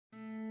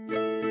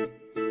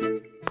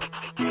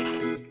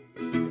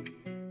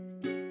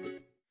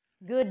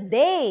Good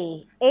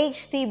day,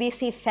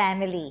 HTBC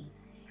family.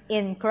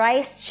 In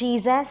Christ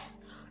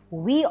Jesus,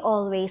 we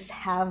always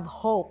have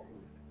hope,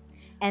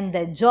 and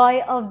the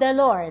joy of the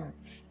Lord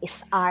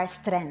is our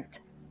strength.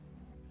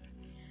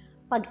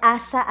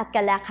 Pag-asa at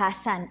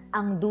kalakasan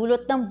ang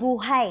dulot ng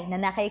buhay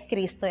na kay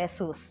Kristo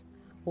Jesus.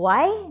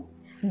 Why?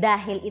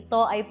 Dahil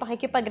ito ay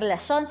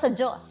pakikipagrelasyon sa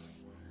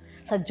Diyos.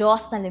 Sa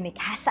Diyos na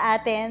lumikha sa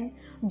atin,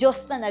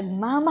 Diyos na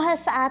nagmamahal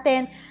sa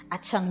atin,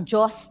 at siyang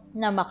Diyos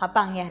na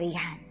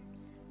makapangyarihan.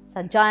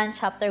 Sa John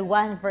chapter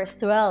 1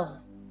 verse 12.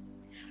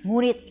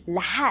 Ngunit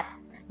lahat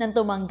ng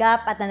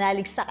tumanggap at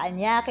nanalig sa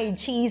Kanya kay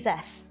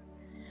Jesus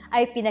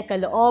ay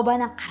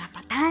pinagkalooban ng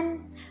karapatan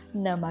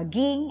na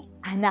maging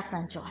anak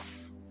ng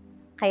Diyos.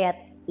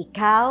 Kaya't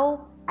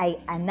ikaw ay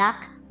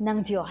anak ng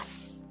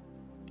Diyos.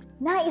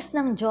 Nais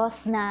ng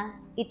Diyos na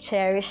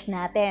i-cherish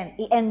natin,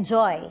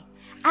 i-enjoy,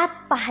 at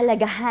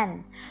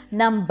pahalagahan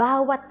ng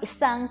bawat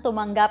isang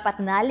tumanggap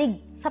at nalig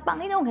sa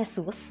Panginoong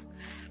Jesus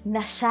na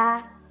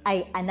siya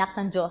ay anak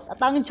ng Diyos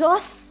at ang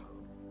Diyos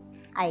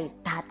ay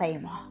tatay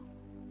mo.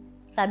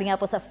 Sabi nga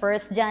po sa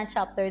 1 John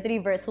chapter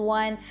 3 verse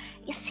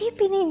 1,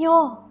 isipin ninyo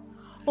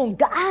kung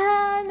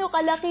gaano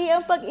kalaki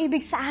ang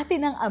pag-ibig sa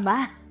atin ng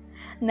Ama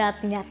na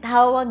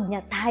tinatawag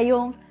niya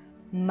tayong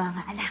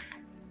mga anak.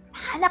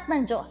 Anak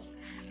ng Diyos.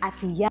 At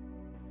yan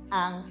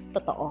ang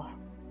totoo.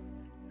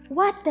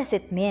 What does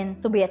it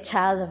mean to be a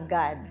child of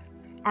God?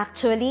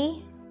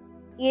 Actually,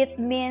 it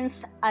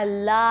means a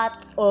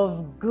lot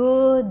of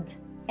good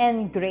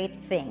and great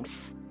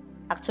things.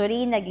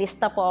 Actually,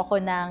 naglista po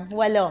ako ng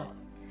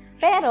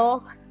 8.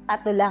 Pero,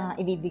 3 lang ang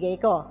ibibigay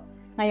ko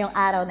ngayong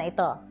araw na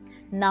ito.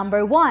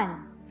 Number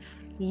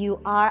 1,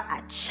 you are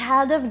a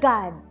child of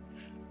God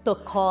to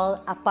call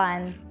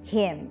upon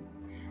Him.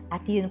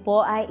 At yun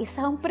po ay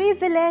isang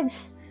privilege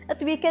that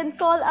we can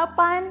call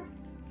upon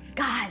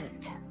God.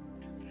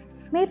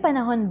 May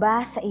panahon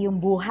ba sa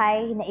iyong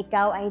buhay na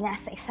ikaw ay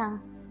nasa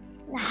isang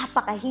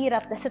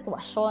napakahirap na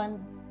sitwasyon?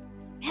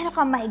 Meron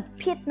kang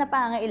maigpit na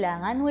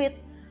pangailangan with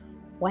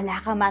wala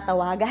kang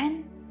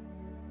matawagan?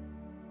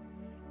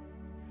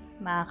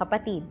 Mga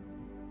kapatid,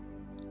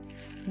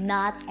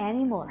 not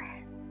anymore.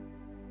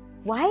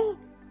 Why?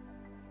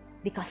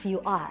 Because you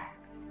are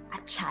a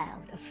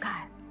child of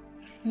God.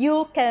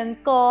 You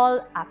can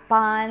call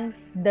upon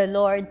the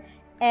Lord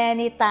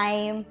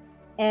anytime,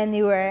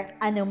 anywhere,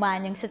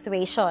 anuman yung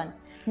situation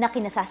na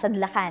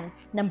kinasasadlakan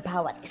ng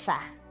bawat isa.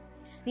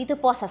 Dito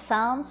po sa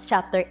Psalms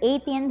chapter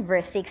 18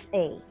 verse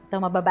 6a. Ito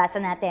mababasa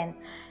natin.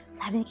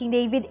 Sabi ni King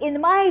David, in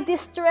my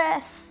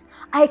distress,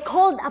 I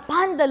called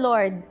upon the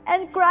Lord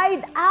and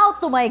cried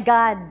out to my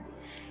God,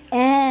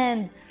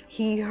 and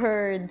He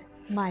heard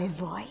my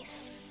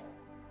voice.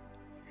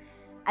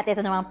 At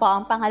ito naman po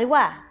ang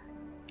pangalawa.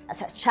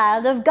 As a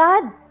child of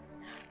God,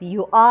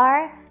 you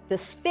are to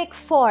speak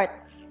forth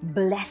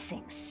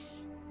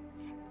blessings.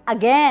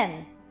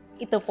 Again,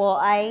 ito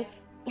po ay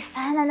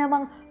isa na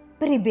namang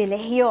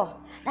pribilehyo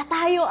na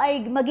tayo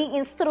ay maging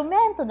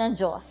instrumento ng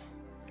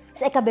Diyos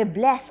sa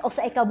ikabe-bless o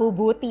sa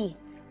ikabubuti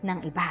ng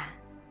iba.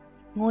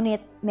 Ngunit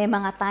may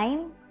mga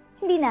time,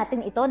 hindi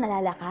natin ito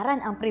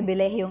nalalakaran ang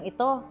pribilehyong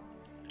ito.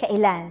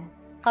 Kailan?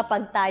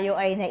 Kapag tayo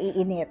ay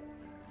naiinip.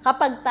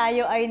 Kapag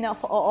tayo ay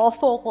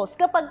na-focus.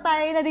 Kapag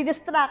tayo ay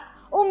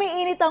nadidistract.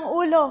 Umiinit ang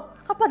ulo.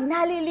 Kapag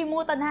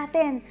nalilimutan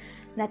natin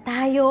na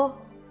tayo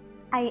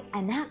ay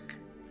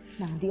anak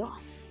ng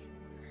Diyos.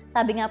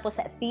 Sabi nga po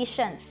sa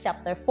Ephesians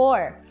chapter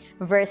 4,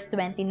 verse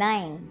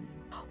 29,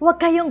 huwag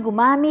kayong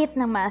gumamit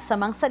ng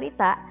masamang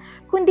salita,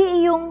 kundi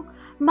iyong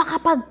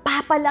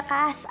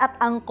makapagpapalakas at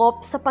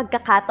angkop sa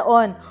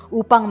pagkakataon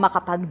upang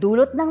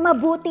makapagdulot ng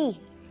mabuti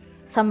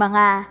sa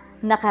mga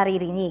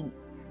nakaririnig.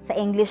 Sa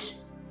English,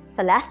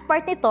 sa last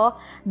part nito,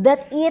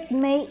 that it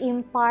may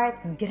impart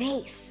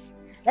grace,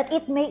 that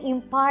it may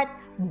impart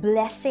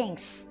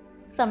blessings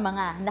sa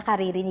mga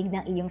nakaririnig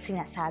ng iyong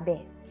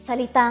sinasabi.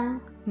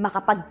 Salitang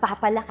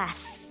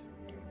makapagpapalakas,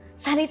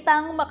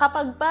 salitang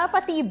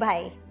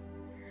makapagpapatibay,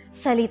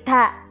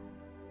 salita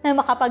na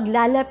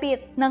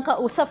makapaglalapit ng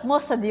kausap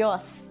mo sa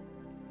Diyos,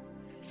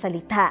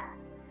 salita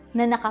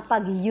na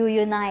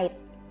nakapag-unite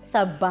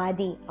sa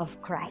body of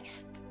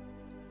Christ.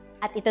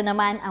 At ito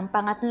naman ang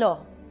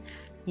pangatlo,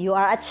 you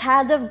are a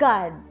child of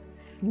God,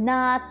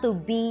 not to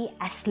be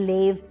a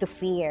slave to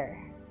fear.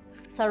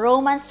 Sa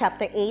Romans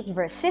chapter 8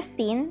 verse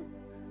 15,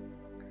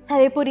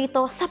 sabi po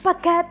rito,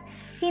 sapagkat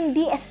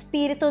hindi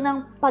espiritu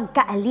ng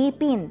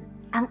pagkaalipin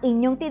ang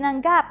inyong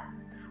tinanggap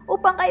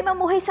upang kayo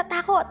mamuhay sa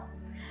takot.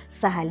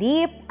 Sa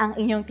halip, ang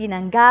inyong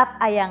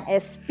tinanggap ay ang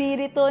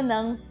espiritu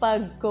ng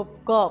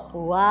pagkupkop.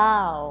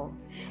 Wow!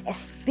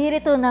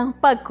 Espiritu ng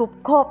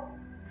pagkupkop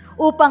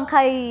upang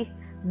kayo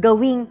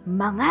gawing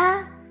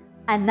mga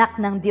anak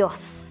ng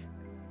Diyos.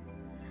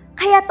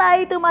 Kaya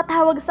tayo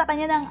tumatawag sa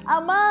Kanya ng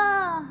Ama,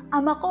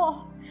 Ama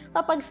ko.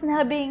 Kapag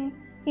sinabing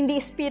hindi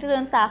espiritu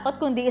ng takot,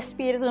 kundi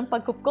espiritu ng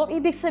pagkupkop,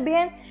 ibig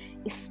sabihin,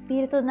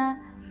 espiritu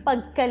na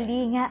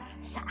pagkalinga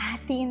sa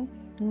atin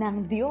ng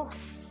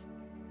Diyos.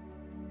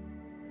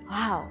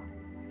 Wow!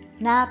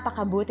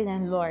 Napakabuti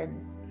ng Lord.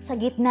 sa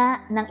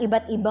gitna ng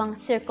iba't ibang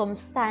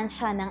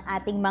sirkumstansya ng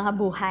ating mga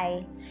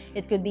buhay.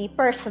 It could be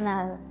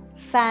personal,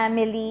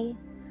 family,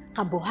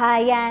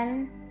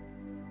 kabuhayan,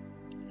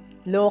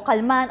 local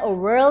man o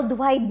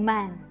worldwide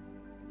man.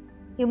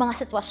 Yung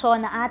mga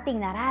sitwasyon na ating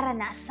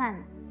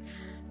nararanasan.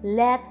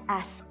 Let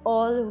us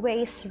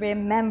always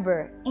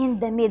remember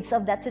in the midst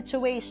of that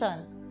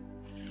situation,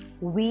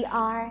 we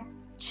are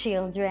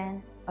children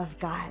of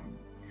God.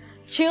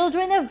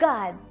 Children of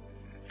God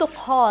to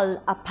call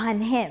upon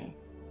Him.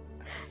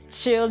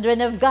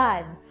 Children of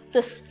God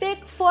to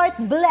speak forth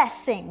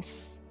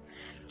blessings.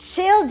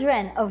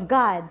 Children of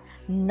God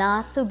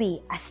not to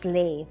be a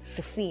slave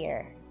to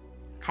fear.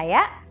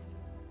 Kaya,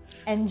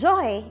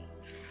 i-enjoy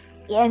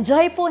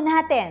po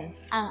natin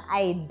ang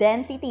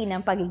identity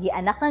ng pagiging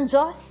anak ng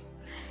Diyos.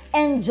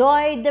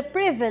 Enjoy the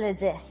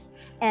privileges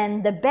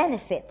and the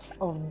benefits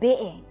of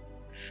being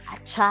a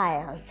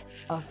child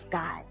of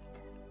God.